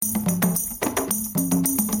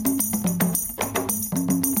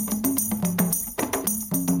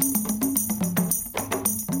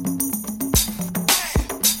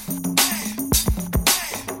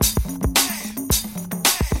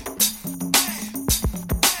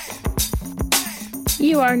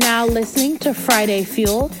You are now listening to Friday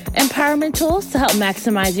Fuel, empowerment tools to help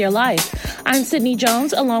maximize your life. I'm Sydney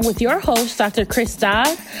Jones, along with your host, Dr. Chris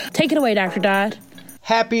Dodd. Take it away, Dr. Dodd.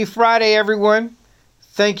 Happy Friday, everyone.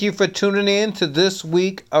 Thank you for tuning in to this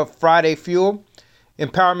week of Friday Fuel,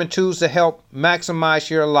 empowerment tools to help maximize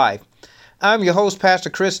your life. I'm your host, Pastor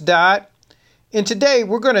Chris Dodd, and today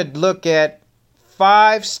we're going to look at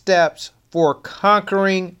 5 steps for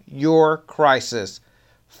conquering your crisis.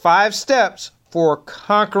 5 steps for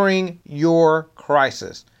conquering your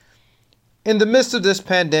crisis. In the midst of this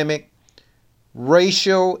pandemic,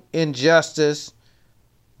 racial injustice,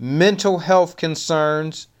 mental health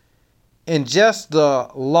concerns, and just the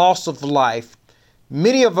loss of life,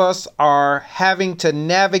 many of us are having to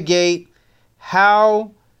navigate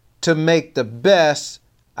how to make the best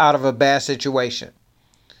out of a bad situation.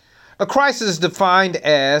 A crisis is defined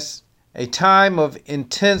as a time of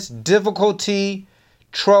intense difficulty,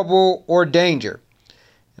 trouble, or danger.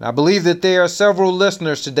 And I believe that there are several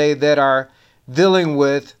listeners today that are dealing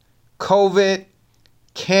with COVID,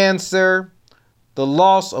 cancer, the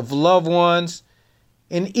loss of loved ones,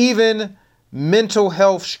 and even mental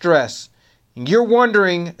health stress. And you're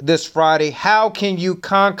wondering this Friday, how can you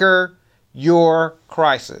conquer your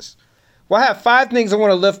crisis? Well, I have 5 things I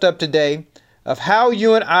want to lift up today of how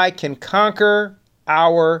you and I can conquer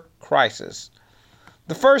our crisis.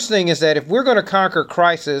 The first thing is that if we're going to conquer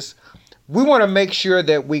crisis, we want to make sure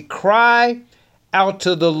that we cry out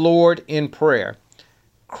to the Lord in prayer.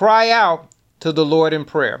 Cry out to the Lord in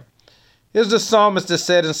prayer. Here's the psalmist that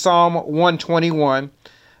said in Psalm 121,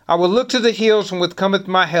 I will look to the hills from which cometh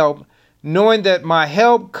my help, knowing that my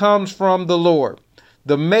help comes from the Lord,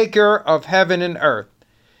 the maker of heaven and earth.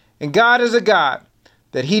 And God is a God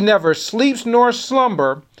that he never sleeps nor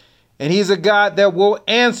slumber, and he's a God that will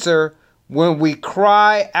answer when we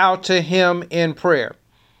cry out to him in prayer.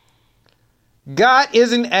 God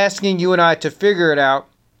isn't asking you and I to figure it out.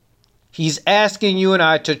 He's asking you and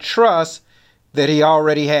I to trust that he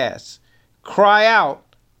already has. Cry out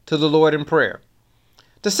to the Lord in prayer.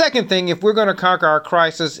 The second thing, if we're going to conquer our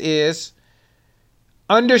crisis, is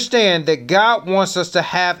understand that God wants us to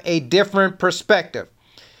have a different perspective.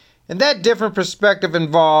 And that different perspective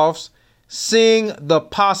involves seeing the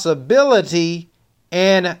possibility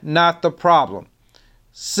and not the problem.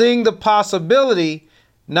 Seeing the possibility,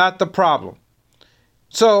 not the problem.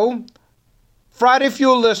 So, Friday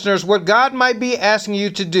Fuel listeners, what God might be asking you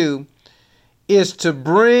to do is to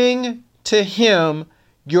bring to him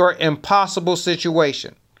your impossible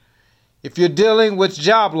situation. If you're dealing with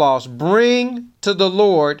job loss, bring to the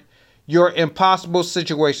Lord your impossible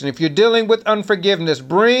situation. If you're dealing with unforgiveness,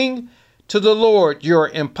 bring to the Lord your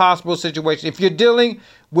impossible situation. If you're dealing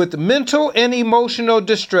with mental and emotional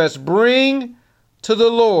distress, bring to the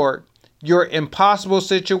Lord your impossible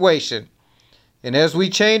situation. And as we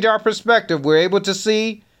change our perspective, we're able to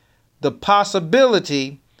see the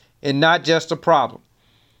possibility and not just a problem.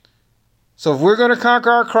 So if we're going to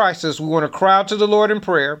conquer our crisis, we want to cry out to the Lord in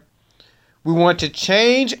prayer. We want to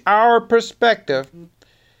change our perspective.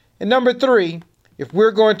 And number 3, if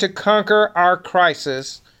we're going to conquer our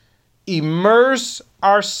crisis, immerse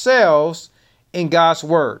ourselves in God's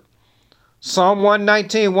word. Psalm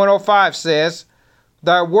 119, 105 says,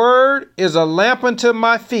 Thy word is a lamp unto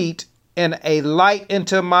my feet and a light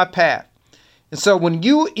into my path. And so when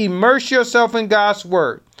you immerse yourself in God's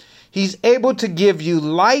word, he's able to give you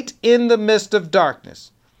light in the midst of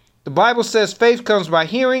darkness. The Bible says faith comes by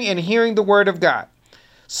hearing and hearing the word of God.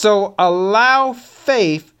 So allow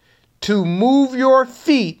faith to move your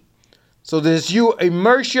feet so that as you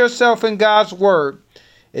immerse yourself in God's word,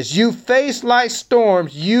 as you face life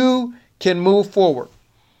storms, you can move forward.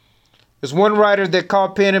 There's one writer that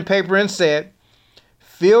called pen and paper and said,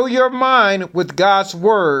 fill your mind with God's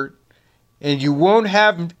word and you won't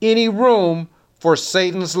have any room for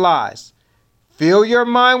Satan's lies. Fill your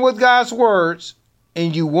mind with God's words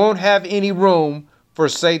and you won't have any room for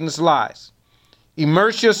Satan's lies.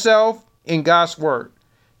 Immerse yourself in God's word.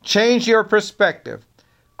 Change your perspective.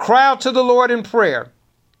 Cry out to the Lord in prayer.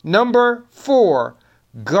 Number 4,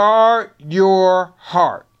 guard your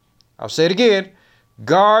heart. I'll say it again.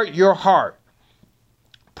 Guard your heart.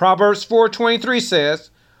 Proverbs 4:23 says,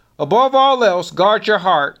 above all else, guard your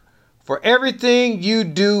heart, for everything you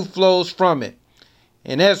do flows from it.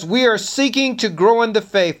 And as we are seeking to grow in the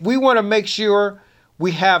faith, we want to make sure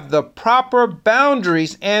we have the proper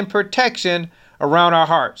boundaries and protection around our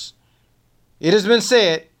hearts. It has been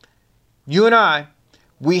said, you and I,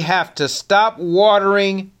 we have to stop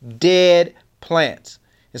watering dead plants.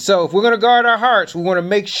 And so if we're going to guard our hearts, we want to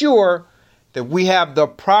make sure that we have the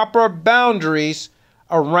proper boundaries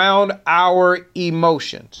around our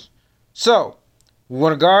emotions. So We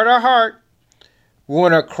want to guard our heart. We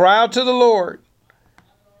want to cry out to the Lord.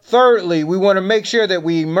 Thirdly, we want to make sure that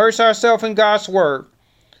we immerse ourselves in God's word.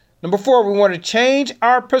 Number 4, we want to change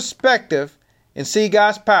our perspective and see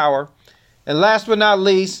God's power. And last but not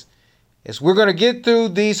least, as we're going to get through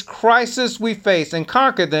these crises we face and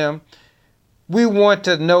conquer them, we want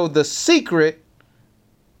to know the secret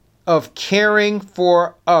of caring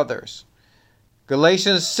for others.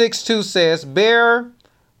 Galatians 6:2 says, bear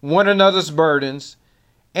one another's burdens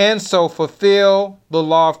and so fulfill the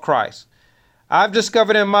law of Christ. I've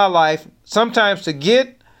discovered in my life, sometimes to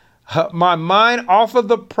get my mind off of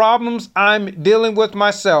the problems I'm dealing with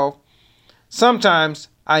myself, sometimes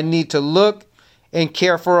I need to look and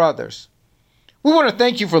care for others. We want to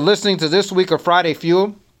thank you for listening to this week of Friday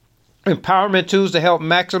Fuel, empowerment tools to help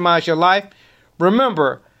maximize your life.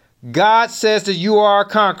 Remember, God says that you are a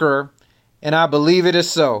conqueror, and I believe it is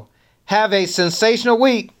so. Have a sensational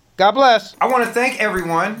week. God bless. I want to thank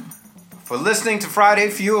everyone for listening to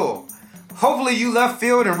Friday Fuel. Hopefully you left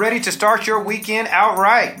field and ready to start your weekend out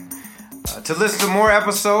right. To listen to more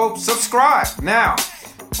episodes, subscribe now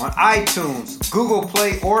on iTunes, Google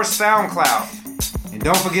Play, or SoundCloud. And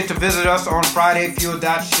don't forget to visit us on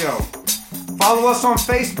FridayFuel.show. Follow us on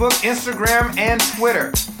Facebook, Instagram, and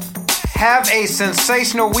Twitter. Have a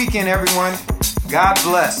sensational weekend, everyone. God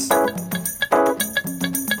bless.